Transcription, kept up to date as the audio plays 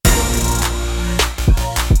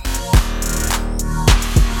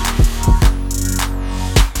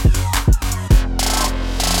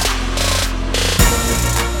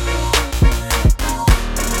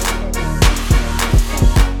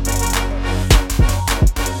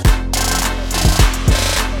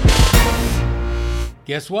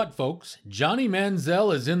Guess what, folks? Johnny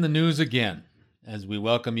Manziel is in the news again as we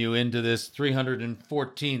welcome you into this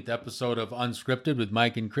 314th episode of Unscripted with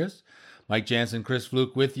Mike and Chris. Mike Jansen, Chris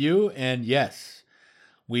Fluke with you. And yes,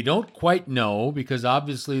 we don't quite know because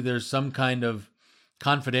obviously there's some kind of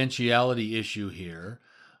confidentiality issue here.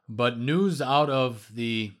 But news out of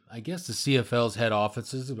the CFL's head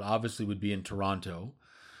offices, obviously would be in Toronto.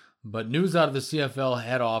 But news out of the CFL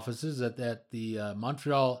head offices that the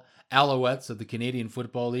Montreal Alouettes of the Canadian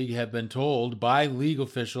Football League have been told by league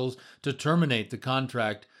officials to terminate the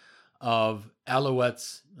contract of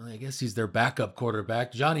Alouettes, I guess he's their backup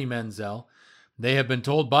quarterback, Johnny Manziel. They have been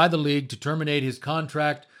told by the league to terminate his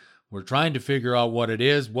contract. We're trying to figure out what it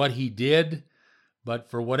is, what he did. But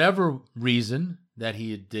for whatever reason that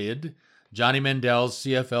he did, Johnny Manziel's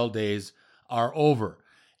CFL days are over.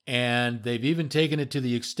 And they've even taken it to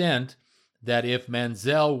the extent that if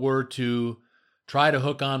Manziel were to try to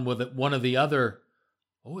hook on with one of the other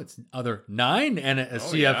 9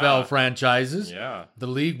 CFL franchises, the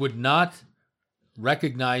league would not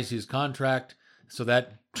recognize his contract, so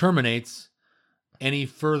that terminates any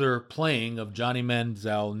further playing of Johnny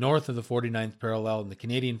Manziel north of the 49th parallel in the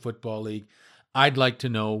Canadian Football League. I'd like to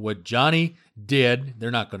know what Johnny did.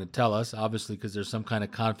 They're not going to tell us, obviously, because there's some kind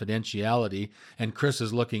of confidentiality, and Chris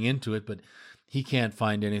is looking into it, but he can't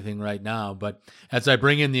find anything right now. But as I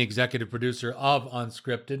bring in the executive producer of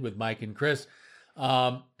Unscripted with Mike and Chris,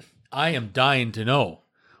 I am dying to know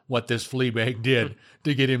what this Fleabag did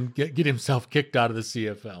to get himself kicked out of the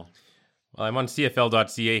CFL. Well, I'm on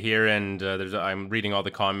CFL.ca here, and I'm reading all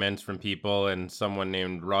the comments from people, and someone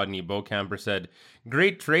named Rodney Beaucamper said,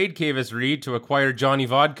 "Great trade, Kavis Reed, to acquire Johnny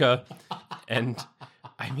Vodka." And,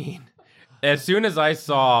 I mean, as soon as I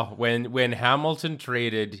saw when Hamilton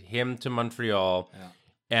traded him to Montreal,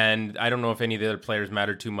 and I don't know if any of the other players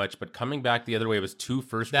mattered too much, but coming back the other way was 2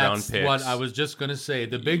 first-round picks. That's what I was just going to say.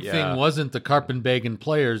 The big thing wasn't the Karpenbagen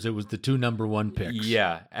players, it was the 2 number 1 picks.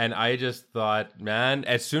 Yeah, and I just thought, man,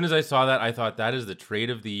 as soon as I saw that, I thought that is the trade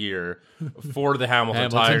of the year for the Hamilton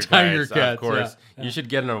Tiger Cats. Of course, you should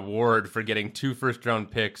get an award for getting 2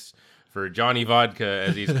 first-round picks for Johnny Vodka,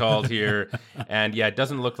 as he's called here. And yeah, it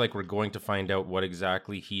doesn't look like we're going to find out what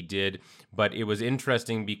exactly he did, but it was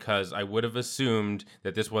interesting because I would have assumed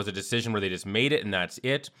that this was a decision where they just made it and that's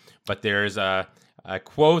it. But there's a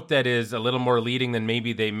quote that is a little more leading than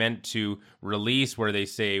maybe they meant to release, where they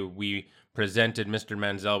say, "We presented Mr.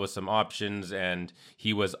 Manziel with some options and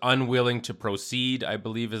he was unwilling to proceed," I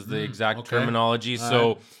believe is the exact terminology.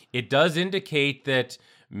 So it does indicate that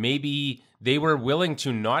maybe they were willing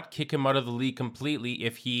to not kick him out of the league completely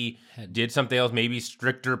if he did something else, maybe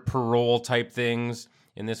stricter parole type things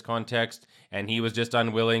in this context, and he was just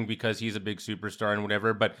unwilling because he's a big superstar and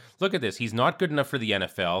whatever. But look at this. He's not good enough for the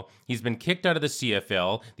NFL. He's been kicked out of the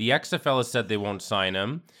CFL. The XFL has said they won't sign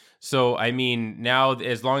him. So, I mean, now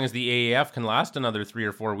as long as the AAF can last another 3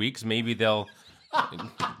 or 4 weeks, maybe they'll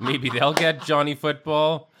get Johnny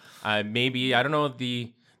Football. Maybe, I don't know,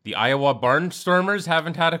 the Iowa Barnstormers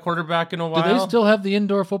haven't had a quarterback in a while. Do they still have the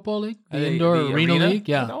indoor football league? The indoor arena league?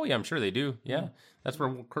 Yeah. Oh, yeah, I'm sure they do. Yeah. That's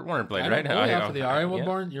where Kurt Warner played, right? Oh, yeah, for the Iowa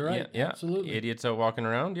Barn. You're right. Yeah. Absolutely. Idiots out walking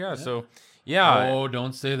around. Yeah. So, yeah. Oh,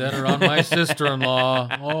 don't say that around my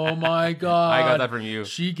sister-in-law. Oh, my God. I got that from you.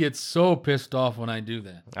 She gets so pissed off when I do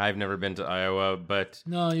that. I've never been to Iowa, but...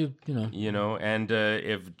 No, you know. And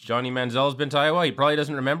if Johnny Manziel's been to Iowa, he probably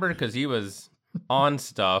doesn't remember because he was on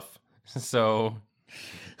stuff. So...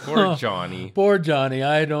 Poor Johnny. Poor Johnny.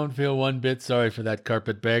 I don't feel one bit sorry for that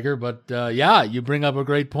carpetbagger. But you bring up a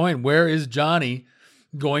great point. Where is Johnny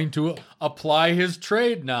going to apply his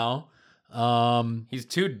trade now? He's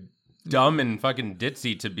too dumb and fucking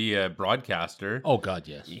ditzy to be a broadcaster. Oh, God,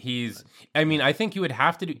 yes. I think he'd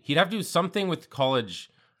have to do something with college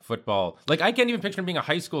football. Like, I can't even picture him being a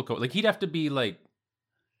high school coach. Like, he'd have to be like,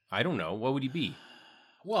 I don't know. What would he be?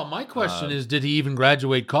 Well, my question is, did he even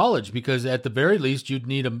graduate college? Because at the very least, you'd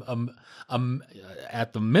need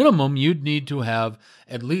at the minimum, you'd need to have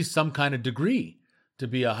at least some kind of degree to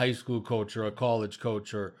be a high school coach or a college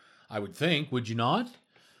coach, or I would think, would you not?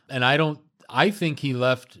 And I think he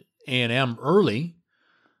left A&M early.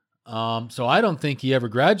 So I don't think he ever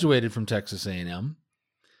graduated from Texas A&M.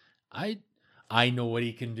 I know what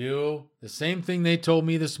he can do. The same thing they told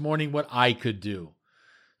me this morning what I could do.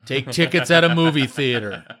 Take tickets at a movie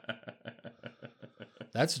theater.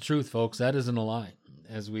 That's the truth, folks. That isn't a lie.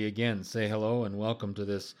 As we again say hello and welcome to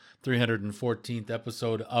this 314th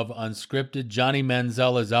episode of Unscripted. Johnny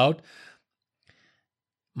Manziel is out.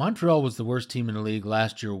 Montreal was the worst team in the league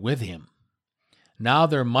last year with him. Now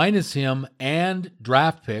they're minus him and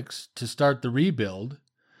draft picks to start the rebuild.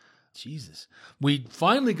 Jesus. We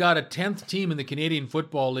finally got a 10th team in the Canadian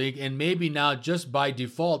Football League, and maybe now just by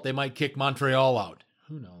default they might kick Montreal out.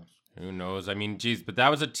 Who knows? Who knows? I mean, geez, but that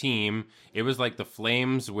was a team. It was like the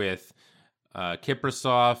Flames with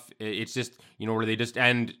Kiprasov. It's just, where they just,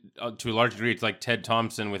 and to a large degree, it's like Ted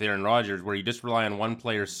Thompson with Aaron Rodgers, where you just rely on one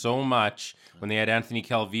player so much when they had Anthony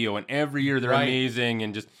Calvillo, and every year they're amazing,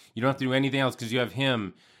 and just, you don't have to do anything else because you have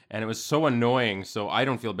him. And it was so annoying. So I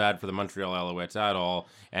don't feel bad for the Montreal Alouettes at all.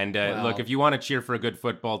 And look, if you want to cheer for a good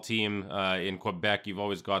football team in Quebec, you've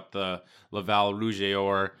always got the Laval Rouge et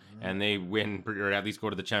Or, and they win, or at least go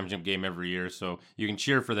to the championship game every year. So you can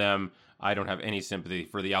cheer for them. I don't have any sympathy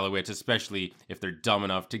for the Alouettes, especially if they're dumb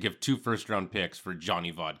enough to give 2 first-round picks for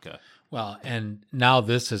Johnny Vodka. Well, and now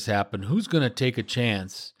this has happened. Who's going to take a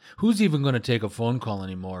chance? Who's even going to take a phone call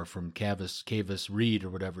anymore from Cavis Reed or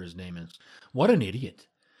whatever his name is? What an idiot.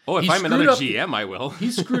 Oh, if I'm another GM, I will.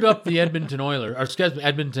 He screwed up the Edmonton Oilers, or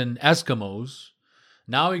Edmonton Eskimos.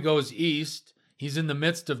 Now he goes east. He's in the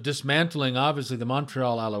midst of dismantling, obviously, the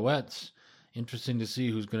Montreal Alouettes. Interesting to see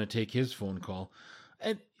who's going to take his phone call.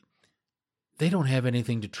 And they don't have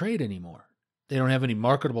anything to trade anymore. They don't have any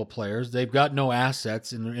marketable players. They've got no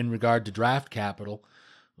assets in regard to draft capital.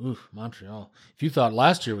 Ooh, Montreal. If you thought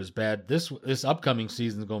last year was bad, this upcoming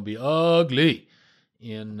season is going to be ugly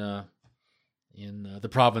in the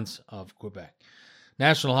province of Quebec.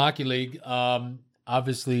 National Hockey League,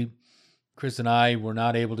 obviously, Chris and I were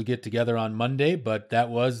not able to get together on Monday, but that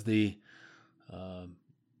was the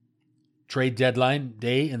trade deadline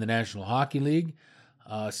day in the National Hockey League.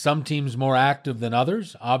 Some teams more active than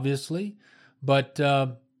others, obviously, but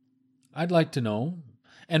I'd like to know.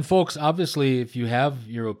 And folks, obviously, if you have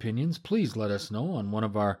your opinions, please let us know on one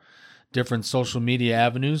of our different social media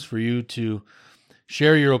avenues for you to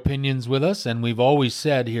share your opinions with us. And we've always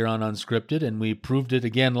said here on Unscripted, and we proved it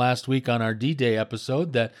again last week on our D-Day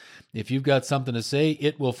episode, that if you've got something to say,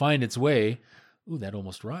 it will find its way, ooh, that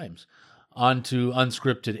almost rhymes, onto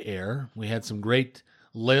Unscripted Air. We had some great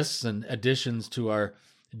lists and additions to our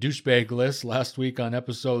douchebag list last week on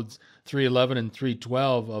episodes 311 and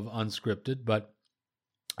 312 of Unscripted. But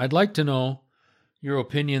I'd like to know your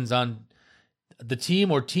opinions on the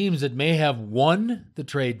team or teams that may have won the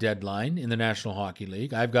trade deadline in the National Hockey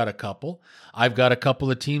League. I've got a couple. I've got a couple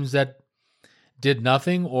of teams that did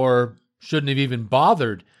nothing or shouldn't have even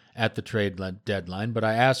bothered at the trade deadline. But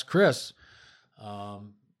I asked Chris,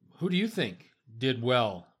 who do you think did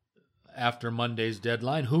well after Monday's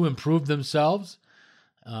deadline? Who improved themselves?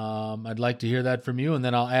 I'd like to hear that from you, and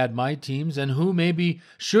then I'll add my teams and who maybe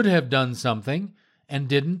should have done something and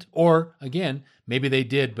didn't, or again, maybe they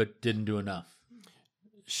did but didn't do enough.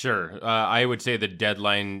 Sure. I would say the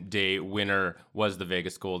deadline day winner was the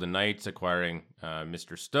Vegas Golden Knights acquiring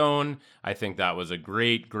Mr. Stone. I think that was a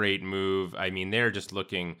great, great move. I mean, they're just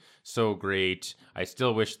looking so great. I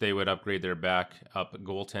still wish they would upgrade their backup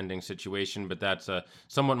goaltending situation, but that's a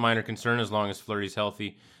somewhat minor concern as long as Fleury's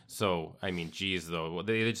healthy. So, I mean, geez, though,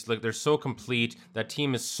 they just look, they're so complete. That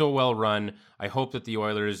team is so well run. I hope that the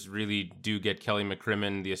Oilers really do get Kelly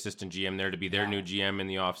McCrimmon, the assistant GM there, to be their new GM in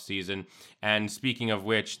the offseason. And speaking of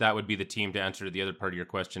which, that would be the team, to answer the other part of your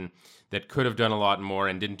question, that could have done a lot more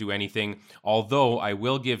and didn't do anything. Although I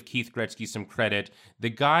will give Keith Gretzky some credit. The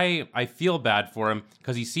guy, I feel bad for him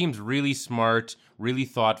because he seems really smart, really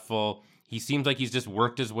thoughtful. He seems like he's just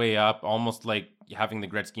worked his way up, almost like having the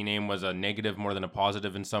Gretzky name was a negative more than a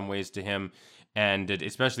positive in some ways to him, and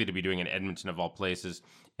especially to be doing in Edmonton of all places.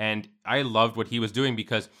 And I loved what he was doing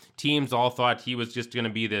because teams all thought he was just going to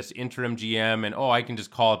be this interim GM and, I can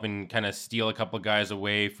just call up and kind of steal a couple of guys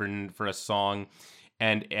away for a song.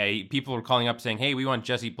 And people were calling up saying, hey, we want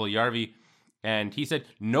Jesse Puljujarvi. And he said,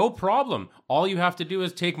 no problem. All you have to do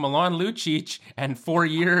is take Milan Lucic and 4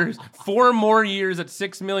 more years at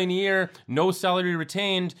 $6 million a year, no salary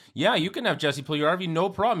retained. Yeah, you can have Jesse Puljujarvi, no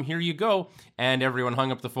problem. Here you go. And everyone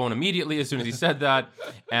hung up the phone immediately as soon as he said that.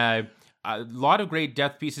 A lot of great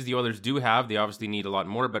depth pieces the Oilers do have. They obviously need a lot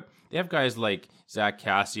more, but they have guys like Zach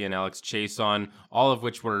Cassian and Alex Chason, all of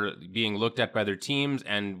which were being looked at by their teams,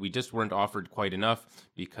 and we just weren't offered quite enough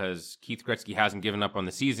because Keith Gretzky hasn't given up on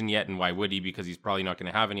the season yet, and why would he? Because he's probably not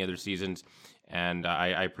going to have any other seasons, and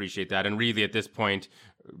I appreciate that. And really, at this point,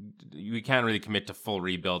 we can't really commit to full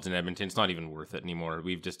rebuilds in Edmonton. It's not even worth it anymore.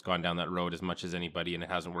 We've just gone down that road as much as anybody, and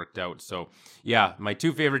it hasn't worked out. So, yeah, my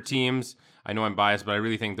two favorite teams, I know I'm biased, but I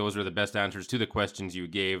really think those are the best answers to the questions you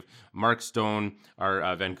gave. Mark Stone,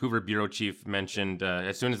 our Vancouver bureau chief, mentioned,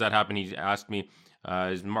 as soon as that happened, he asked me,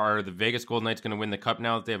 the Vegas Golden Knights going to win the Cup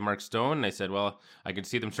now that they have Mark Stone? And I said, well, I could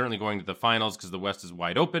see them certainly going to the finals because the West is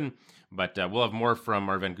wide open. But we'll have more from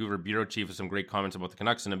our Vancouver bureau chief with some great comments about the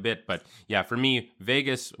Canucks in a bit. But yeah, for me,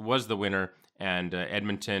 Vegas was the winner, and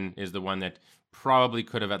Edmonton is the one that probably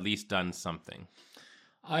could have at least done something.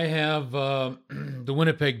 I have the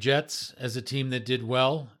Winnipeg Jets as a team that did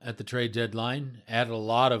well at the trade deadline, added a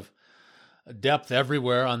lot of depth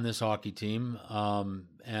everywhere on this hockey team.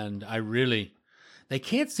 And they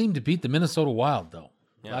can't seem to beat the Minnesota Wild, though.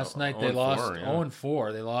 Yeah, last night they lost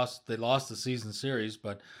 0-4. They lost the season series,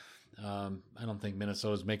 but I don't think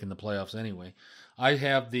Minnesota's making the playoffs anyway. I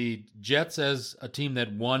have the Jets as a team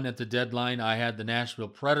that won at the deadline. I had the Nashville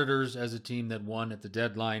Predators as a team that won at the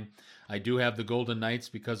deadline. I do have the Golden Knights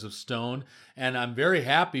because of Stone, and I'm very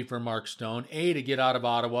happy for Mark Stone, A, to get out of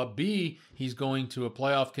Ottawa, B, he's going to a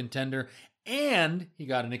playoff contender, and he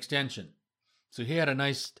got an extension. So he had a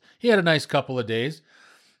nice couple of days.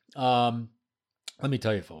 Let me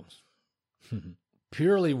tell you, folks,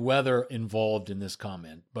 purely weather involved in this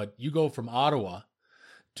comment, but you go from Ottawa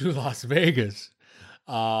to Las Vegas.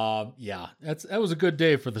 That was a good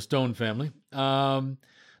day for the Stone family. The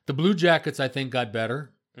Blue Jackets, I think, got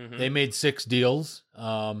better. Mm-hmm. They made 6 deals.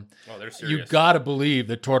 They're serious. You got to believe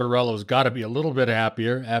that Tortorella's got to be a little bit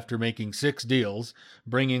happier after making 6 deals,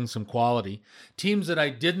 bringing some quality. Teams that I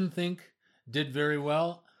didn't think did very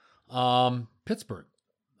well, Pittsburgh.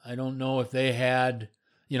 I don't know if they had,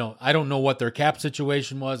 I don't know what their cap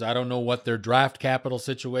situation was. I don't know what their draft capital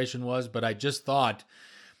situation was, but I just thought,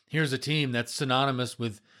 here's a team that's synonymous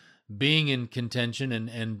with being in contention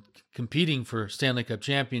and competing for Stanley Cup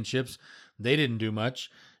championships. They didn't do much.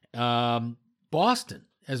 Boston,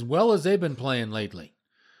 as well as they've been playing lately,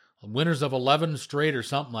 winners of 11 straight or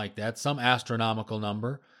something like that, some astronomical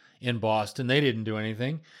number in Boston. They didn't do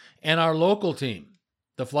anything. And our local team,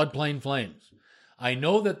 the Floodplain Flames. I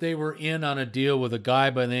know that they were in on a deal with a guy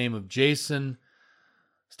by the name of Jason,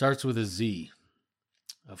 starts with a Z,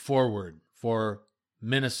 a forward for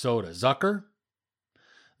Minnesota. Zucker.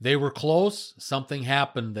 They were close. Something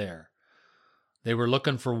happened there. They were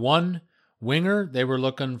looking for one winger. They were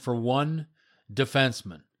looking for one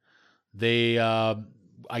defenseman. They,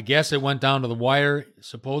 I guess it went down to the wire,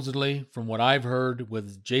 supposedly, from what I've heard,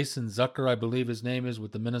 with Jason Zucker, I believe his name is,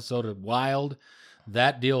 with the Minnesota Wild.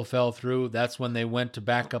 That deal fell through. That's when they went to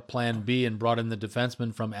backup plan B and brought in the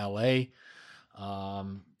defenseman from L.A.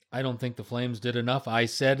 I don't think the Flames did enough. I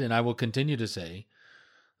said, and I will continue to say,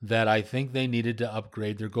 that I think they needed to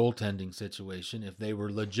upgrade their goaltending situation if they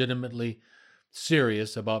were legitimately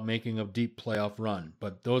serious about making a deep playoff run.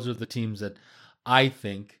 But those are the teams that I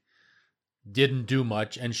think didn't do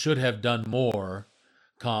much and should have done more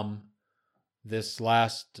come this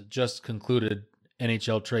last just concluded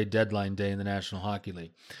NHL trade deadline day in the National Hockey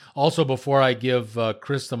League. Also, before I give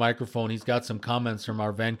Chris the microphone, he's got some comments from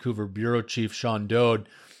our Vancouver bureau chief, Sean Dode,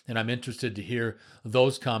 and I'm interested to hear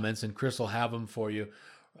those comments, and Chris will have them for you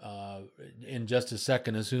in just a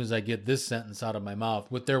second as soon as I get this sentence out of my mouth.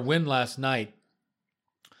 With their win last night,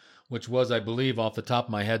 which was, I believe, off the top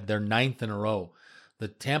of my head, their 9th in a row, the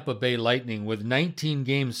Tampa Bay Lightning, with 19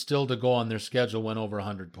 games still to go on their schedule, went over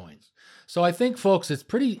 100 points. So I think, folks, it's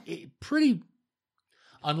pretty,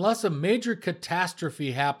 unless a major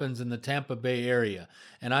catastrophe happens in the Tampa Bay area,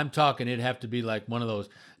 and I'm talking it'd have to be like one of those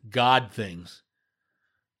God things,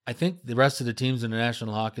 I think the rest of the teams in the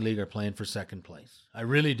National Hockey League are playing for second place. I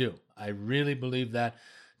really do. I really believe that.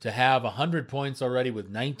 To have 100 points already with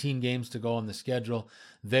 19 games to go on the schedule,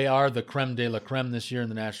 they are the creme de la creme this year in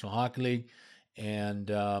the National Hockey League. And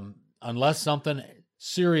unless something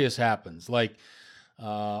serious happens, like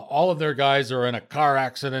all of their guys are in a car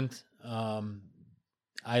accident,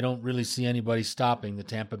 I don't really see anybody stopping the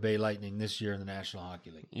Tampa Bay Lightning this year in the National Hockey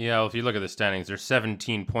League. Yeah, well, if you look at the standings, they're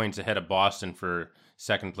 17 points ahead of Boston for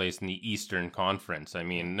second place in the Eastern Conference. I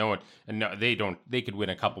mean, they could win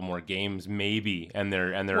a couple more games maybe, and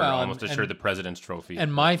they're almost assured the President's Trophy.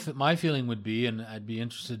 And my feeling would be, and I'd be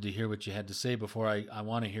interested to hear what you had to say before I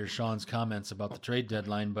want to hear Sean's comments about the trade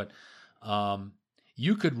deadline, but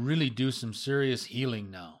you could really do some serious healing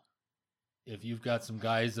now. If you've got some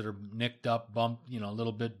guys that are nicked up, bumped, a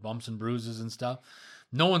little bit, bumps and bruises and stuff,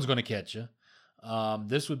 no one's going to catch you.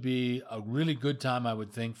 This would be a really good time, I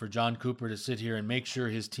would think, for John Cooper to sit here and make sure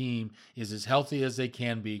his team is as healthy as they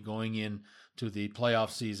can be going into to the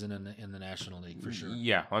playoff season in the National League for sure.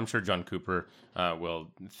 Yeah, I'm sure John Cooper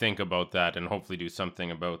will think about that and hopefully do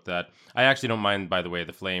something about that. I actually don't mind, by the way,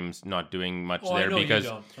 the Flames not doing much there I know because you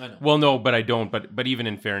don't. I know. Well, no, but I don't. But even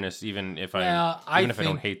in fairness, even if I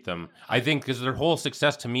don't hate them, I think because their whole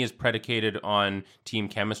success to me is predicated on team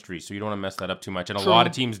chemistry, so you don't want to mess that up too much. And a lot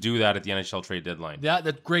of teams do that at the NHL trade deadline.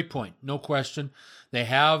 That's great point, no question. They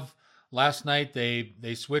have. Last night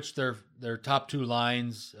they switched their top two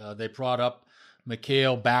lines. They brought up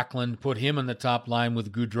Mikael Backlund, put him in the top line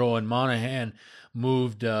with Gaudreau, and Monahan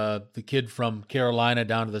moved the kid from Carolina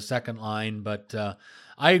down to the second line. But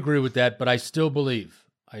I agree with that, but I still believe,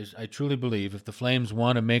 I truly believe, if the Flames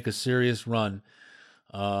want to make a serious run,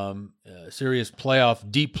 serious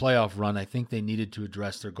deep playoff run, I think they needed to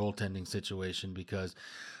address their goaltending situation because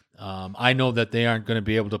I know that they aren't going to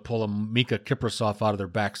be able to pull a Mika Kiprasov out of their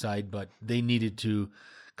backside, but they needed to,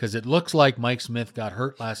 because it looks like Mike Smith got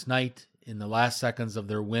hurt last night in the last seconds of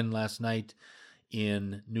their win last night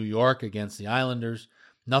in New York against the Islanders.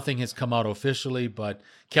 Nothing has come out officially, but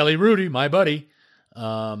Kelly Rudy, my buddy,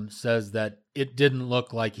 says that it didn't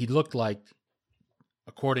look like,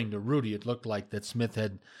 according to Rudy, it looked like that Smith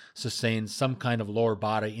had sustained some kind of lower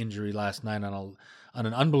body injury last night on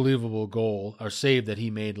an unbelievable goal or save that he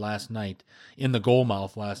made last night in the goal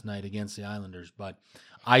mouth last night against the Islanders. But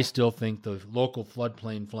I still think the local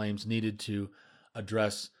floodplain Flames needed to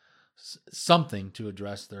address something to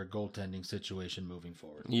address their goaltending situation moving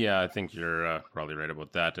forward. Yeah, I think you're probably right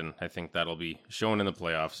about that, and I think that'll be shown in the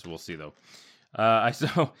playoffs. We'll see, though. I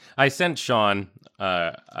sent Sean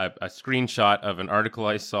a screenshot of an article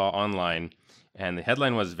I saw online, and the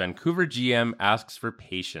headline was "Vancouver GM asks for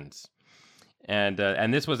patience." And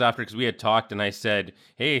this was after, because we had talked, and I said,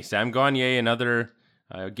 "Hey, Sam Gagner, another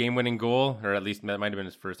game-winning goal," or at least that might have been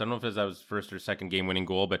his first. I don't know if that was his first or second game-winning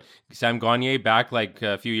goal, but Sam Gagner back like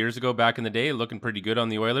a few years ago, back in the day, looking pretty good on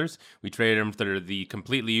the Oilers. We traded him for the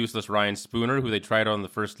completely useless Ryan Spooner, who they tried on the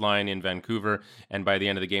first line in Vancouver, and by the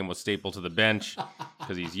end of the game was stapled to the bench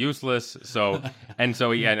because he's useless. So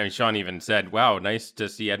Sean even said, "Wow, nice to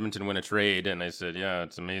see Edmonton win a trade," and I said, "Yeah,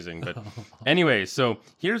 it's amazing." But anyway, so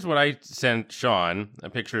here's what I sent Sean: a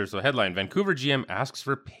picture. So headline: Vancouver GM asks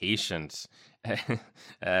for patience.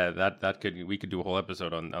 We could do a whole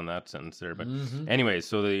episode on that sentence there, but anyway,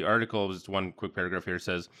 so the article, just one quick paragraph here,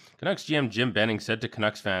 says Canucks GM Jim Benning said to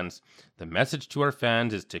Canucks fans, "The message to our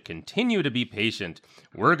fans is to continue to be patient.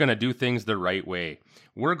 We're going to do things the right way.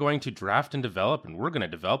 We're going to draft and develop, and we're going to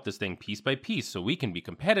develop this thing piece by piece so we can be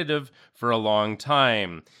competitive for a long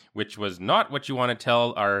time," which was not what you want to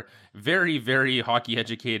tell our very, very hockey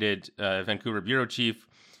educated Vancouver bureau chief,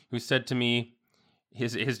 who said to me,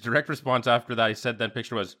 his direct response after that, I said that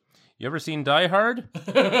picture was, "You ever seen Die Hard?"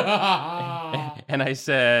 And I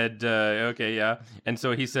said, "Okay, yeah." And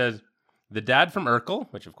so he says, "The dad from Urkel,"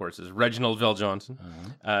 which of course is Reginald VelJohnson,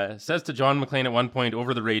 says to John McClane at one point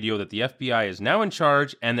over the radio that the FBI is now in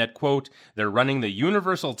charge and that, quote, "they're running the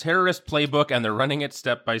universal terrorist playbook and they're running it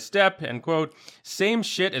step by step," end quote. Same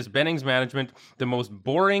shit as Benning's management, the most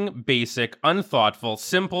boring, basic, unthoughtful,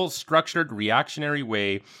 simple, structured, reactionary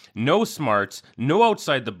way. No smarts, no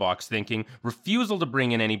outside the box thinking, refusal to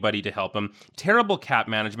bring in anybody to help him, terrible cap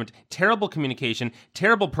management, terrible communication,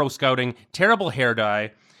 terrible pro scouting, terrible hair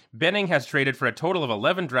dye. Benning has traded for a total of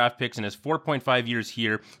 11 draft picks in his 4.5 years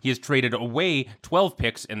here. He has traded away 12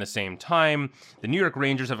 picks in the same time. The New York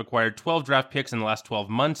Rangers have acquired 12 draft picks in the last 12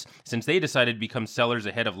 months since they decided to become sellers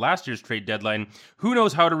ahead of last year's trade deadline. Who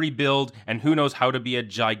knows how to rebuild, and who knows how to be a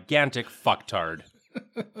gigantic fucktard?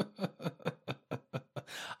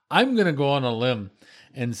 I'm going to go on a limb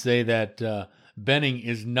and say that Benning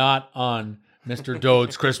is not on Mr.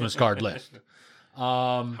 Dode's Christmas card list.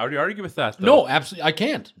 How do you argue with that, though? No, absolutely, I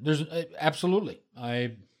can't. There's absolutely.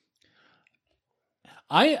 I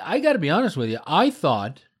got to be honest with you. I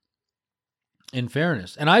thought, in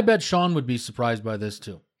fairness, and I bet Sean would be surprised by this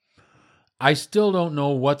too. I still don't know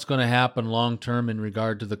what's going to happen long term in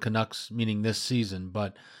regard to the Canucks, meaning this season,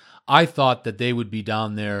 but I thought that they would be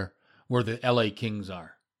down there where the LA Kings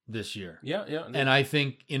are this year. Yeah. And I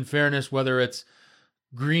think, in fairness, whether it's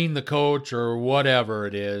Green the coach or whatever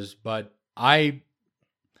it is, but I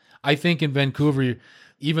think in Vancouver,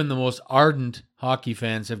 even the most ardent hockey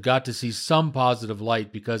fans have got to see some positive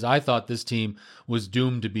light, because I thought this team was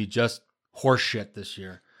doomed to be just horseshit this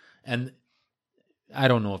year. And I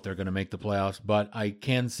don't know if they're going to make the playoffs, but I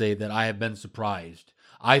can say that I have been surprised.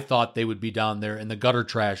 I thought they would be down there in the gutter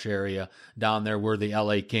trash area, down there where the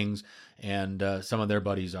LA Kings and some of their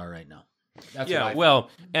buddies are right now.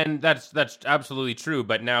 And that's absolutely true.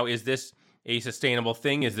 But now, is this a sustainable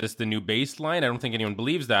thing? Is this the new baseline? I don't think anyone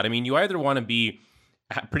believes that. I mean, you either want to be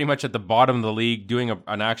pretty much at the bottom of the league, doing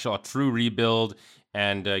a true rebuild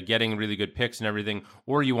and getting really good picks and everything,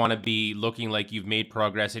 or you want to be looking like you've made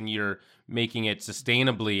progress and you're making it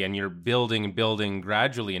sustainably and you're building and building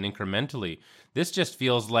gradually and incrementally. This just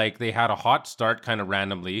feels like they had a hot start kind of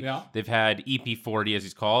randomly. Yeah. They've had EP40, as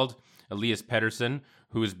he's called, Elias Pettersson,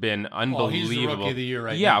 who's been unbelievable. He's the rookie of the year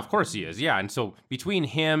right now. Yeah, of course he is. Yeah, and so between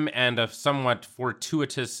him and a somewhat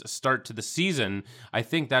fortuitous start to the season, I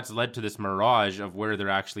think that's led to this mirage of where they're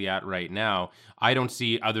actually at right now. I don't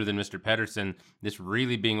see, other than Mr. Pettersson, this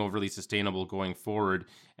really being overly sustainable going forward,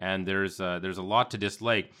 and there's a lot to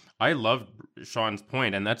dislike. I love Sean's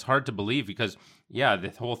point, and that's hard to believe because, yeah, the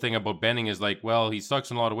whole thing about Benning is like, well, he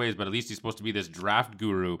sucks in a lot of ways, but at least he's supposed to be this draft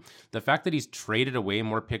guru. The fact that he's traded away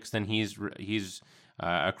more picks than he's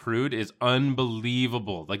accrued is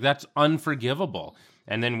unbelievable. Like, that's unforgivable.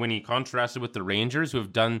 And then when he contrasted with the Rangers, who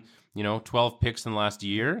have done, 12 picks in the last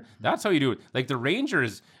year, that's how you do it. Like, the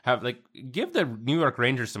Rangers have, give the New York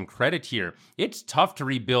Rangers some credit here. It's tough to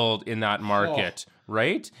rebuild in that market,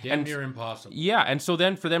 right? Damn near impossible. Yeah, and so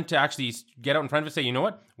then for them to actually get out in front of it and say, you know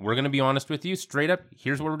what, we're going to be honest with you, straight up,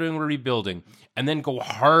 here's what we're doing, we're rebuilding. And then go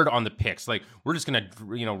hard on the picks. Like, we're just going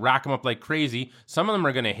to, rack them up like crazy. Some of them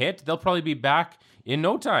are going to hit. They'll probably be back in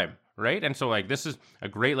no time, right? And so, this is a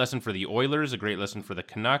great lesson for the Oilers, a great lesson for the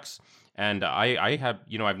Canucks. And I have,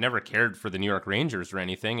 I've never cared for the New York Rangers or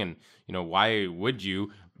anything. And, why would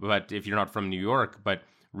you? But if you're not from New York, but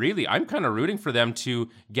really, I'm kind of rooting for them to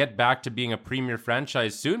get back to being a premier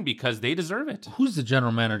franchise soon because they deserve it. Who's the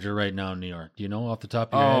general manager right now in New York? Do you know off the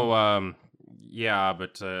top of your head? Yeah,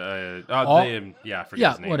 but,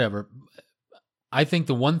 forget his name. Whatever. I think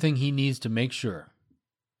the one thing he needs to make sure,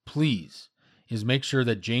 please, is make sure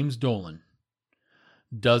that James Dolan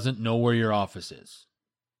doesn't know where your office is.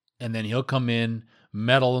 And then he'll come in,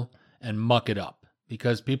 meddle, and muck it up.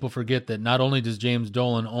 Because people forget that not only does James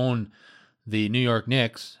Dolan own the New York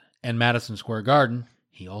Knicks and Madison Square Garden,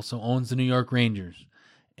 he also owns the New York Rangers.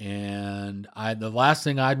 And the last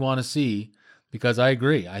thing I'd want to see, because I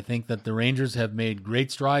agree, I think that the Rangers have made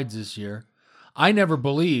great strides this year. I never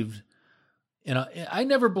believed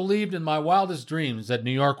in my wildest dreams that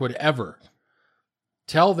New York would ever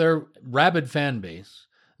tell their rabid fan base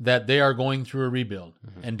that they are going through a rebuild.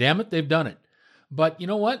 Mm-hmm. And damn it, they've done it. But you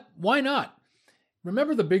know what? Why not?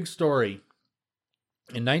 Remember the big story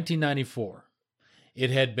in 1994. It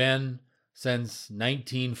had been since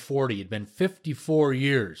 1940. It had been 54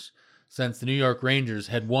 years since the New York Rangers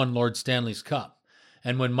had won Lord Stanley's Cup.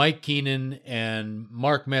 And when Mike Keenan and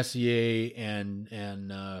Mark Messier and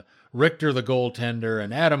Richter the goaltender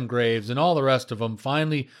and Adam Graves and all the rest of them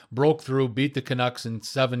finally broke through, beat the Canucks in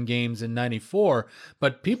 7 games in 94.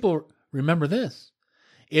 But people remember this.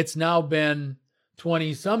 It's now been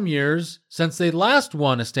 20-some years since they last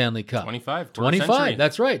won a Stanley Cup. 25. 25,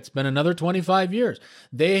 that's right. It's been another 25 years.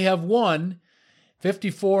 They have won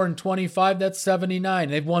 54 and 25, that's 79.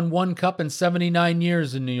 They've won 1 cup in 79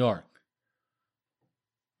 years in New York.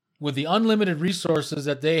 With the unlimited resources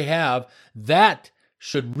that they have, that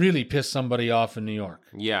should really piss somebody off in New York.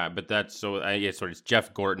 Yeah, but that's it's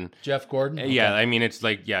Jeff Gordon. Jeff Gordon? Okay. Yeah, I mean, it's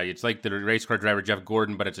like the race car driver Jeff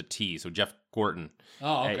Gordon, but it's a T, so Jeff Gordon.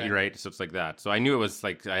 Oh, okay. You're right, so it's like that. So I knew it was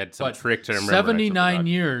like I had some trick to remember. 79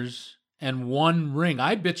 years and 1 ring.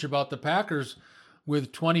 I bitch about the Packers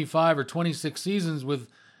with 25 or 26 seasons with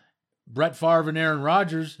Brett Favre and Aaron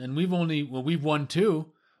Rodgers, and we've won 2,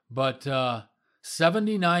 but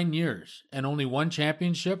 79 years and only 1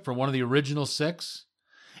 championship for one of the original 6.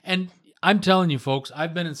 And I'm telling you, folks,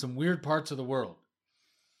 I've been in some weird parts of the world.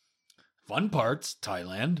 Fun parts,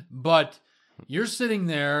 Thailand. But you're sitting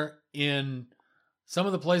there in some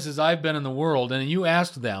of the places I've been in the world, and you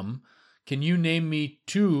ask them, can you name me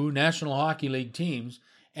 2 National Hockey League teams?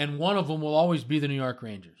 And one of them will always be the New York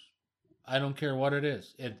Rangers. I don't care what it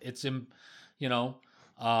is. It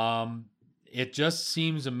just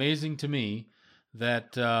seems amazing to me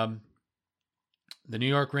that the New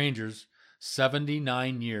York Rangers,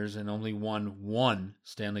 79 years and only won 1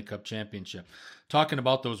 Stanley Cup championship. Talking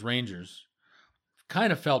about those Rangers,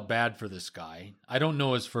 kind of felt bad for this guy. I don't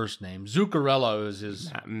know his first name. Zuccarello is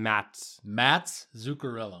his... Mats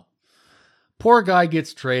Zuccarello. Poor guy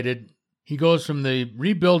gets traded. He goes from the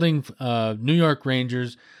rebuilding New York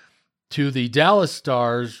Rangers to the Dallas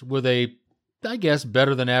Stars with a, I guess,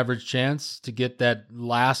 better than average chance to get that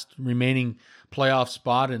last remaining playoff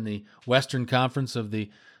spot in the Western Conference of the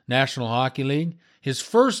National Hockey League. His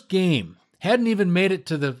first game, hadn't even made it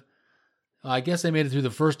to the, I guess they made it through the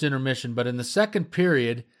first intermission, but in the second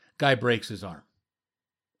period, guy breaks his arm.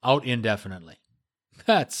 Out indefinitely.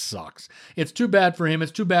 That sucks. It's too bad for him.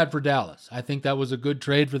 It's too bad for Dallas. I think that was a good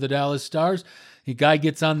trade for the Dallas Stars. The guy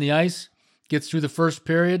gets on the ice, gets through the first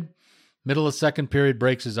period, middle of second period,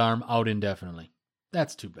 breaks his arm, out indefinitely.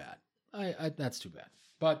 That's too bad. That's too bad.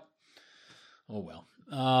 But, oh well.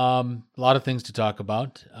 A lot of things to talk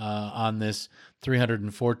about on this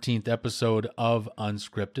 314th episode of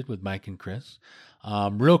Unscripted with Mike and Chris.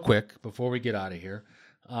 Real quick, before we get out of here,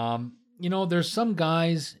 there's some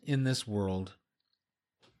guys in this world,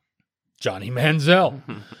 Johnny Manziel,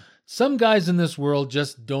 some guys in this world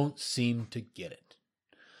just don't seem to get it.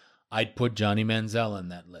 I'd put Johnny Manziel on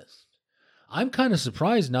that list. I'm kind of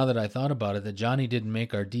surprised now that I thought about it that Johnny didn't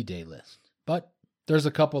make our D-Day list. But there's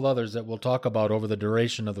a couple others that we'll talk about over the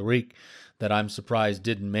duration of the week that I'm surprised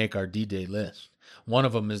didn't make our D-Day list. One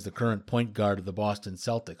of them is the current point guard of the Boston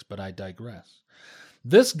Celtics, but I digress.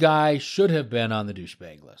 This guy should have been on the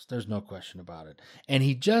douchebag list. There's no question about it. And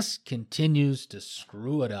he just continues to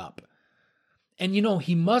screw it up. And,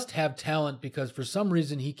 he must have talent because for some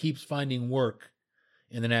reason he keeps finding work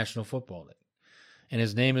in the National Football League. And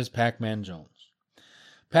his name is Pac-Man Jones.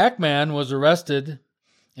 Pac-Man was arrested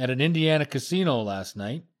at an Indiana casino last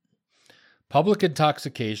night. Public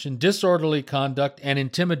intoxication, disorderly conduct, and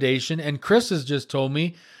intimidation. And Chris has just told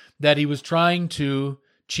me that he was trying to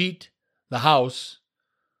cheat the house.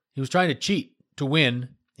 He was trying to cheat to win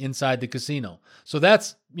inside the casino. So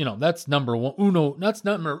that's numero uno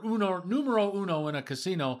in a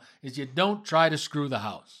casino is you don't try to screw the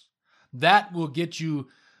house. That will get you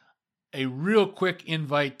a real quick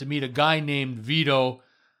invite to meet a guy named Vito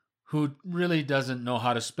who really doesn't know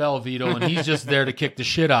how to spell Vito, and he's just there to kick the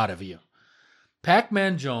shit out of you.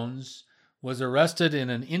 Pac-Man Jones was arrested in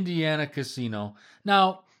an Indiana casino.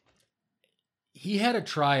 Now, he had a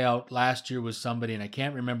tryout last year with somebody, and I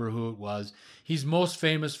can't remember who it was. He's most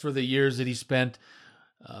famous for the years that he spent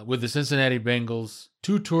with the Cincinnati Bengals,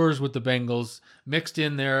 2 tours with the Bengals, mixed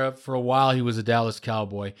in there for a while he was a Dallas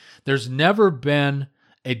Cowboy. There's never been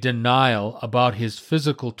a denial about his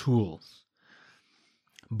physical tools.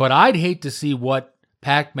 But I'd hate to see what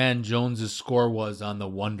Pac-Man Jones's score was on the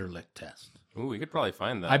Wonderlic test. Ooh, we could probably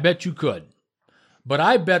find that. I bet you could. But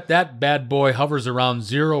I bet that bad boy hovers around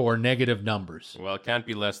 0 or negative numbers. Well, it can't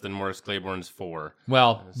be less than Morris Claiborne's 4.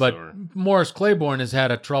 Well, but Morris Claiborne has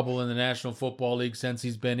had a trouble in the National Football League since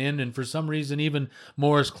he's been in, and for some reason, even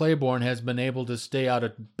Morris Claiborne has been able to stay out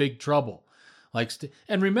of big trouble.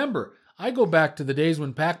 And remember, I go back to the days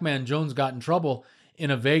when Pac-Man Jones got in trouble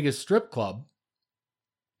in a Vegas strip club.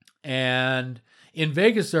 And in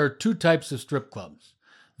Vegas, there are 2 types of strip clubs.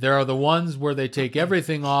 There are the ones where they take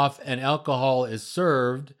everything off and alcohol is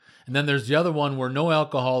served. And then there's the other one where no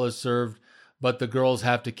alcohol is served, but the girls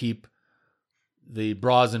have to keep the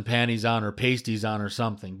bras and panties on or pasties on or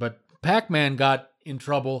something. But Pac-Man got in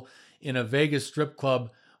trouble in a Vegas strip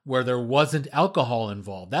club where there wasn't alcohol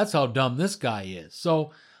involved. That's how dumb this guy is.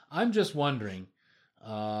 So I'm just wondering,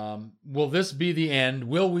 will this be the end?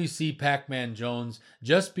 Will we see Pac-Man Jones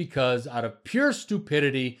just because out of pure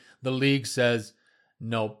stupidity, the league says,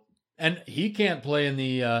 nope. And he can't play in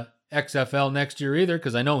the XFL next year either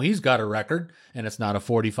because I know he's got a record and it's not a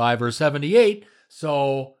 45 or 78.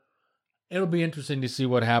 So it'll be interesting to see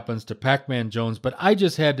what happens to Pac-Man Jones. But I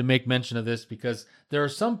just had to make mention of this because there are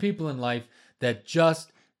some people in life that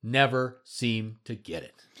just never seem to get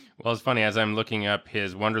it. Well, it's funny, as I'm looking up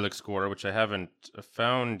his Wonderlic score, which I haven't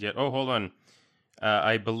found yet. Oh, hold on.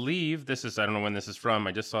 I believe I don't know when this is from.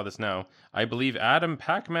 I just saw this now. I believe Adam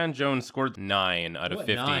Pac-Man Jones scored 9 out of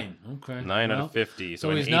 50. 9? Okay. 9 out of 50,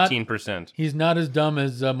 so he's 18%. He's not as dumb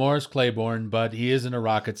as Morris Claiborne, but he isn't a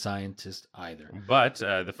rocket scientist either. But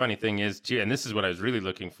the funny thing is, too, and this is what I was really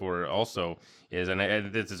looking for also, is, and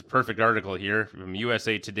this is a perfect article here from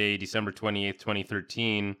USA Today, December 28th,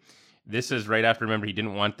 2013. This is right after, remember, he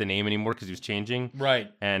didn't want the name anymore because he was changing.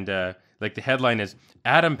 Right. And the headline is,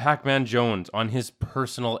 Adam Pac-Man Jones on his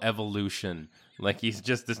personal evolution. Like he's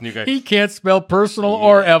just this new guy. He can't spell personal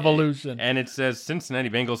or evolution. And it says, Cincinnati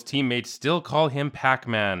Bengals teammates still call him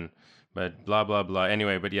Pac-Man. But blah, blah, blah.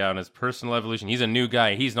 Anyway, but yeah, on his personal evolution, he's a new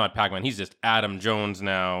guy. He's not Pac-Man. He's just Adam Jones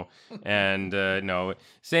now. And no,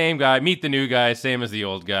 same guy. Meet the new guy, same as the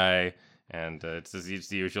old guy. And it's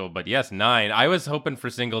the usual, but yes, 9. I was hoping for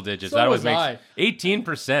single digits. So that was makes I.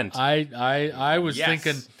 18%. I was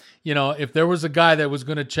thinking, if there was a guy that was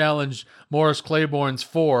going to challenge Morris Claiborne's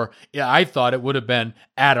 4, I thought it would have been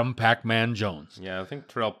Adam Pac-Man Jones. Yeah, I think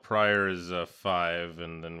Terrell Pryor is 5,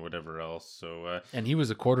 and then whatever else. So, and he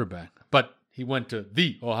was a quarterback, but he went to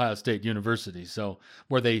the Ohio State University, so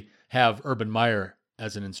where they have Urban Meyer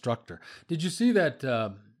as an instructor. Did you see that?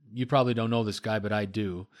 you probably don't know this guy, but I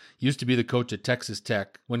do. Used to be the coach at Texas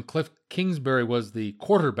Tech. When Cliff Kingsbury was the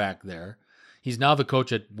quarterback there, he's now the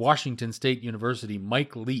coach at Washington State University,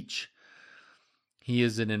 Mike Leach. He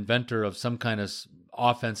is an inventor of some kind of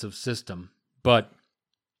offensive system. But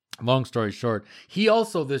long story short, he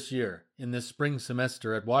also this year, in this spring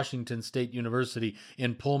semester at Washington State University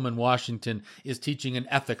in Pullman, Washington, is teaching an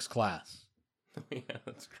ethics class. Yeah,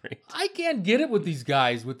 that's great. I can't get it with these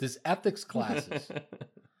guys with this ethics classes.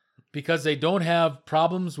 Because they don't have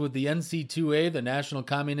problems with the NC2A, the National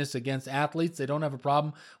Communists Against Athletes. They don't have a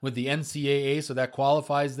problem with the NCAA, so that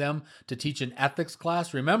qualifies them to teach an ethics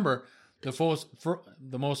class. Remember, the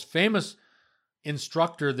most famous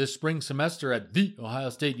instructor this spring semester at The Ohio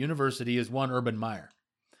State University is one Urban Meyer.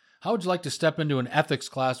 How would you like to step into an ethics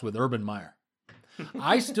class with Urban Meyer?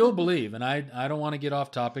 I still believe, and I don't want to get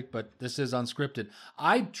off topic, but this is unscripted.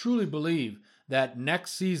 I truly believe that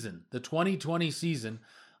next season, the 2020 season,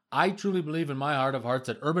 I truly believe in my heart of hearts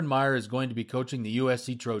that Urban Meyer is going to be coaching the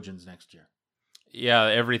USC Trojans next year. Yeah,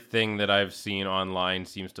 everything that I've seen online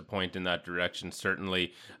seems to point in that direction,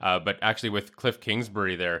 certainly. But actually with Cliff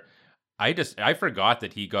Kingsbury there, I forgot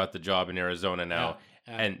that he got the job in Arizona now. Yeah.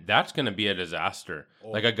 And that's going to be a disaster.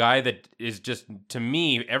 Like a guy that is just, to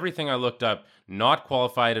me, everything I looked up, not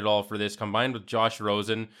qualified at all for this, combined with Josh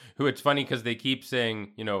Rosen, who it's funny because they keep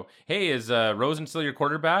saying, hey, is Rosen still your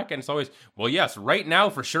quarterback? And it's always, well, yes, right now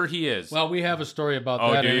for sure he is. Well, we have a story about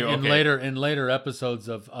that in later episodes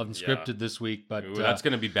of Unscripted this week. But that's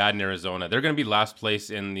going to be bad in Arizona. They're going to be last place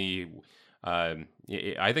in the, I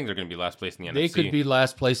think they're going to be last place in the NFC. They could be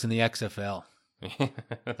last place in the XFL.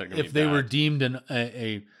 If they were deemed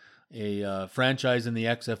a franchise in the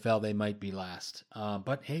XFL, they might be last.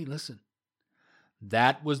 But hey, listen,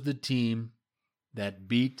 that was the team that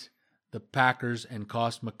beat the Packers and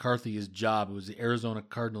cost McCarthy his job. It was the Arizona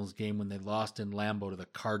Cardinals game when they lost in Lambeau to the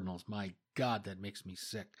Cardinals. My God, that makes me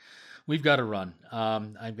sick. We've got to run.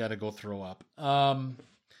 I've got to go throw up.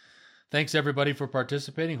 Thanks, everybody, for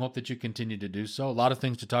participating. Hope that you continue to do so. A lot of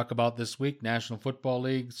things to talk about this week. National Football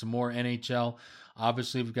League, some more NHL.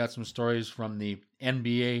 Obviously, we've got some stories from the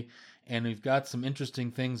NBA, and we've got some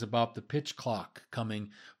interesting things about the pitch clock coming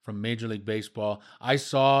from Major League Baseball. I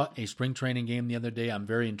saw a spring training game the other day. I'm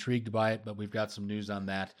very intrigued by it, but we've got some news on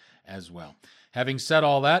that as well. Having said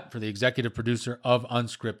all that, for the executive producer of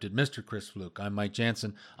Unscripted, Mr. Chris Fluke, I'm Mike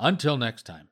Jansen. Until next time.